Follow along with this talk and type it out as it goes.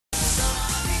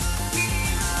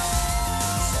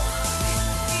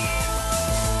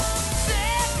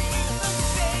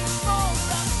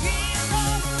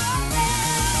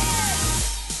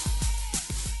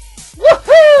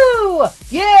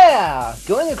yeah!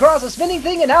 Going across a spinning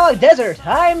thing and now a desert.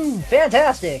 I'm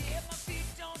fantastic.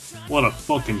 What a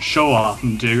fucking show-off,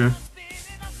 Digger.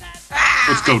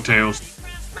 Let's go, Tails.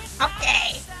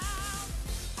 Okay.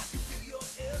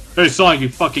 Hey, Sonic, you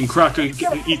fucking cracker, eat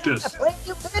this.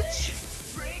 You bitch.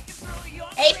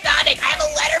 Hey, Sonic, I have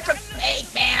a letter from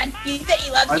Eggman. He said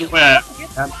he loves By the you. way, I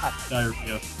have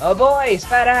diarrhea. Oh boy,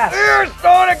 fat ass. Dear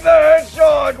Sonic the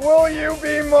Hedgehog, will you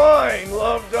be mine?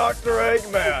 Love, Dr.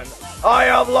 Eggman. I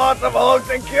have lots of hugs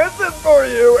and kisses for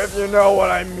you, if you know what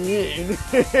I mean.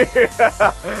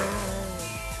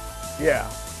 Yeah.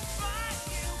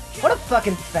 What a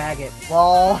fucking faggot.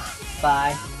 Lol.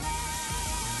 Bye.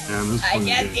 Man, this I one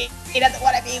guess is he doesn't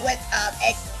want to be with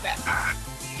Eggman.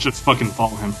 just fucking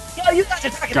follow him. Yo, you guys are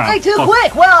talking God, way too fuck.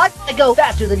 quick. Well, I gotta go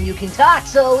faster than you can talk,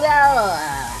 so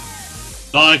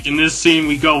Sonic, in this scene,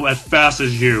 we go as fast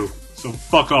as you. So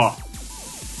fuck off.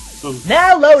 So,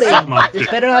 now loading. Suck my This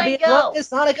dick. better not be as Go. long as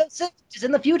Sonic 06, which is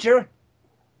in the future.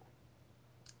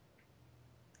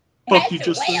 fuck Head you to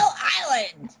just said. Whale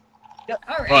Island.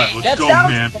 Alright. Alright, let's That go,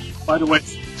 sounds- man. By the way,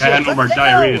 I had no more let's go.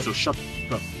 diarrhea, so shut the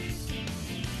fuck up.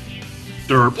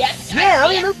 Derp. Yes, Yeah,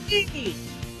 I'm yes. in the lead.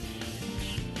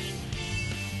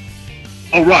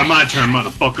 Alright, my turn,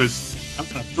 motherfuckers. I'm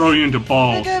gonna throw you into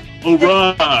balls.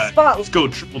 Alright, Spot. let's go,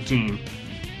 triple team.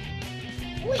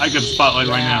 I get the spotlight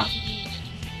right now.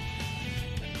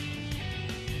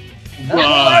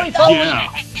 Right,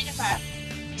 yeah.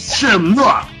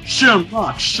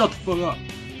 Shamrock, shut the fuck up.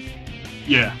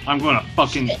 Yeah, I'm gonna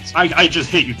fucking. I just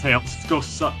hit you, Tails. Let's go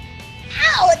suck.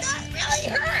 Ow, it doesn't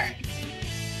really hurt.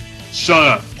 Shut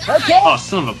up. Okay. Oh,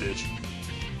 son of a bitch.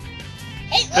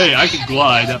 Hey, I can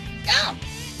glide. Jump.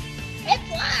 And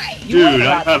fly. Dude,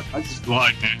 I just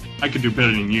glide, man. I could do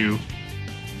better than you.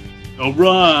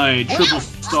 Alright, triple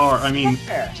star. I mean,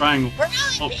 triangle.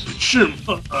 Oh, shit.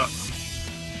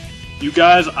 You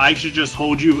guys, I should just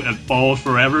hold you as balls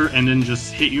forever and then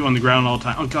just hit you on the ground all the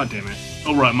time. Oh, god damn it.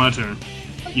 Alright, my turn.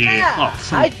 Yeah. Oh,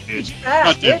 son of a bitch.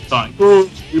 Goddamn Sonic. Oh,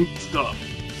 you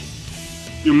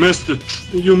messed up.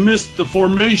 You missed the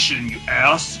formation, you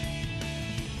ass.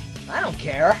 I don't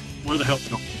care. Where the hell you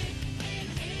going?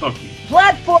 Fuck you.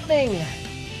 Platforming.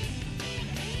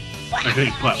 I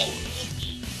hate platforms.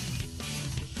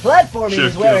 Platforming Shit,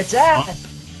 is where yeah. it's at. Huh?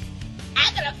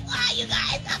 I'm gonna fly you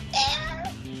guys up there.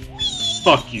 Whee!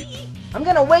 Fuck you. I'm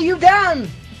gonna weigh you down.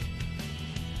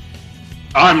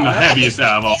 I'm the heaviest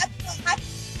out of all.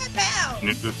 Pounds.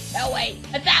 Nigga. No, wait.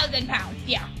 1,000 pounds.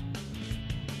 Yeah.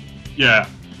 Yeah.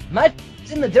 My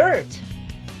in the dirt.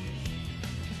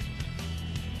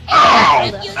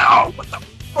 Ow! Ow! What the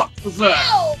fuck was that?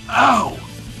 Ow! Ow!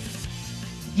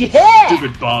 Yeah.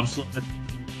 Stupid bobsled.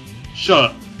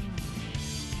 Shut up.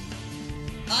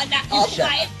 Oh, Knuckles,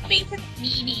 my face is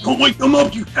meanie. Don't wake them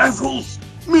up, you assholes!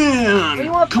 What do you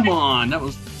Man! want Come from me? on, that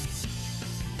was...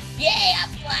 Yay, I'm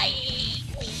flying.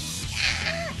 Whee!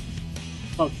 Ah.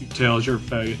 Fuck you, Tails, you're a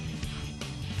faggot.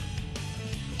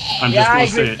 I'm Yeah, I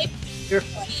just gonna say agree. it. You're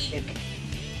fucking.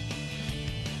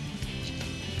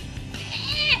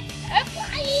 I'm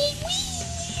flying.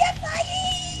 Whee! I'm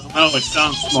flying. Somehow it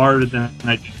sounds smarter than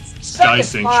I did Fucking Sky flying,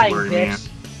 Sanctuary, man. bitch.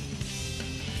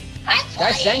 I'm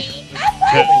Sky flying. Sanctuary. I'm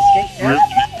flying. Really?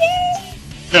 I'm flying.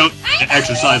 Don't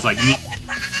exercise like me.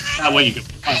 That way you can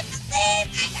fly.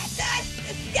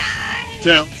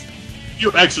 Tails, if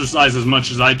you exercise as much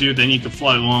as I do, then you can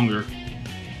fly longer.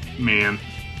 Man.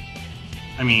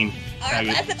 I mean, faggot.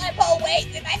 Unless if I pull weight,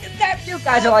 then I can start. You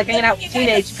guys are like hanging out with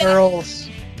teenage girls.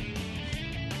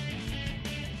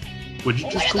 Would you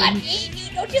What just call about me? Amy?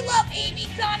 Don't you love Amy,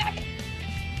 Sonic?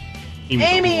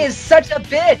 Amy is such a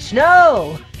bitch.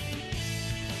 No.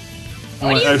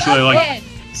 What do you Actually, I love like then?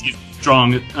 she's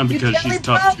strong You because tell me, she's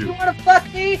tough bro, too. you wanna fuck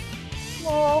me?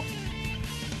 Oh.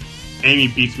 Amy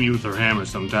beats me with her hammer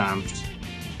sometimes.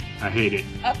 I hate it.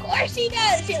 Of course she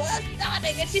does. She loves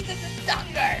Sonic and she's just a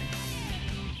stalker.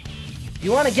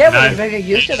 You wanna get Nah. one? You better get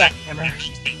used to that hammer.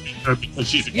 Because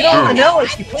she's a You don't girl. wanna know what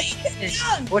she I'm puts bleeding in.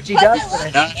 down. What she But does I with love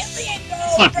it. the Yeah. alien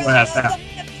girl. Fuck your ass out.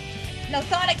 No,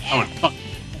 Sonic I would ass. fuck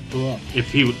her up. If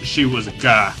she was a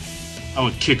guy, I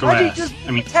would kick her Why'd you ass. just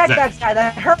I mean, attack that guy?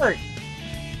 That hurt.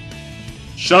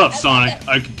 Shut up, Sonic.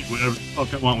 I can do whatever the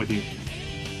fuck I want with you.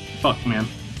 Fuck, man.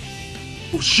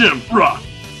 Oh shit, rock!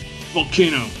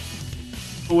 Volcano!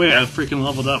 Oh wait, I freaking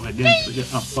leveled up. I didn't forget.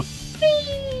 Oh fuck.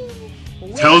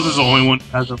 Tails is the only one that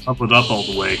hasn't leveled up all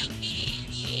the way.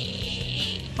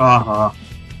 Haha.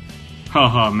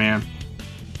 Haha, man.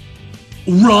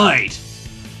 Right!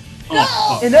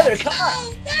 Oh fuck. Another car.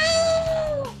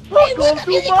 No! Welcome Hey, to look, I'm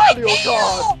Mario using my Kart.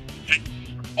 tail!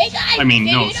 Hey guys, I mean,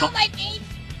 did no, you know some- my name?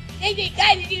 Hey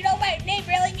guys, did you know my name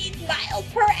really means miles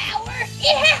per hour.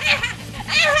 Yeah.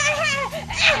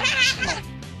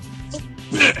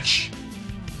 Bitch!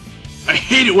 I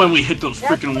hate it when we hit those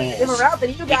freaking walls.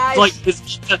 Than you guys. It's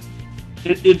like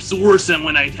it's worse than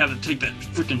when I have to take that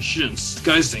freaking shit in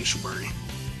Sky Sanctuary.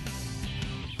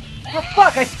 Oh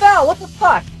fuck! I fell. What the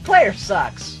fuck? Player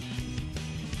sucks.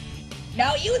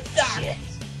 No, you suck. Shit.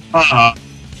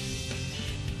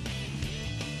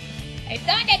 Hey,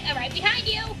 Sonic, I'm right behind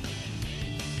you.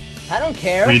 I don't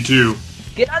care. Me too.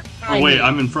 Get out behind Oh wait, me.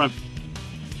 I'm in front.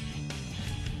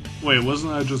 Wait,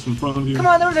 wasn't I just in front of you? Come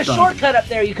on, there was a shortcut up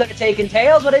there you could have taken,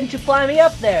 Tails. Why didn't you fly me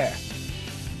up there?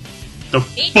 The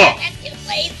Because fuck? I'm too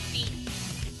lazy.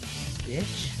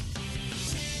 Bitch.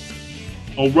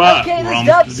 Alright, Okay, we're this almost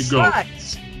dub ready to go.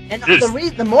 sucks. And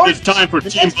the more It's time for the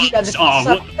Team next few dubs Blood.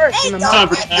 suck first, Hey, and the don't time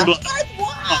for break Team the Blood. fourth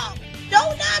wall. Do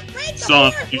not break the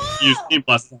Son, fourth you wall. Team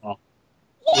Blood.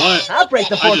 What? I'll break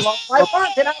the I fourth just- wall if I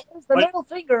want, and I'll use the What? middle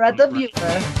finger at the viewer.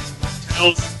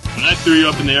 Tails, when I threw you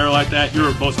up in the air like that, you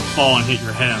were supposed to fall and hit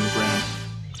your head on the ground.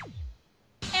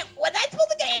 Was I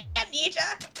supposed to get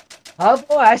amnesia? Oh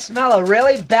boy, I smell a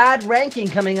really bad ranking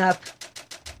coming up.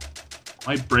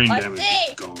 My brain Let's damage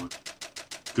see. is gone.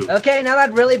 Good. Okay, now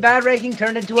that really bad ranking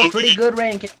turned into a pretty good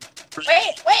ranking.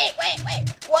 Wait.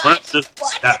 Watch What's the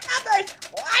this? numbers.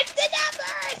 Watch the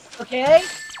numbers. Okay?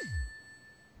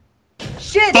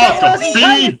 Shit, Fuck that wasn't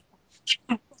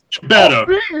me!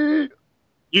 Better.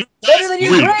 You better than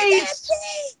your weak. grades!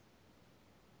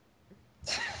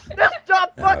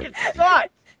 Stop fucking sucks!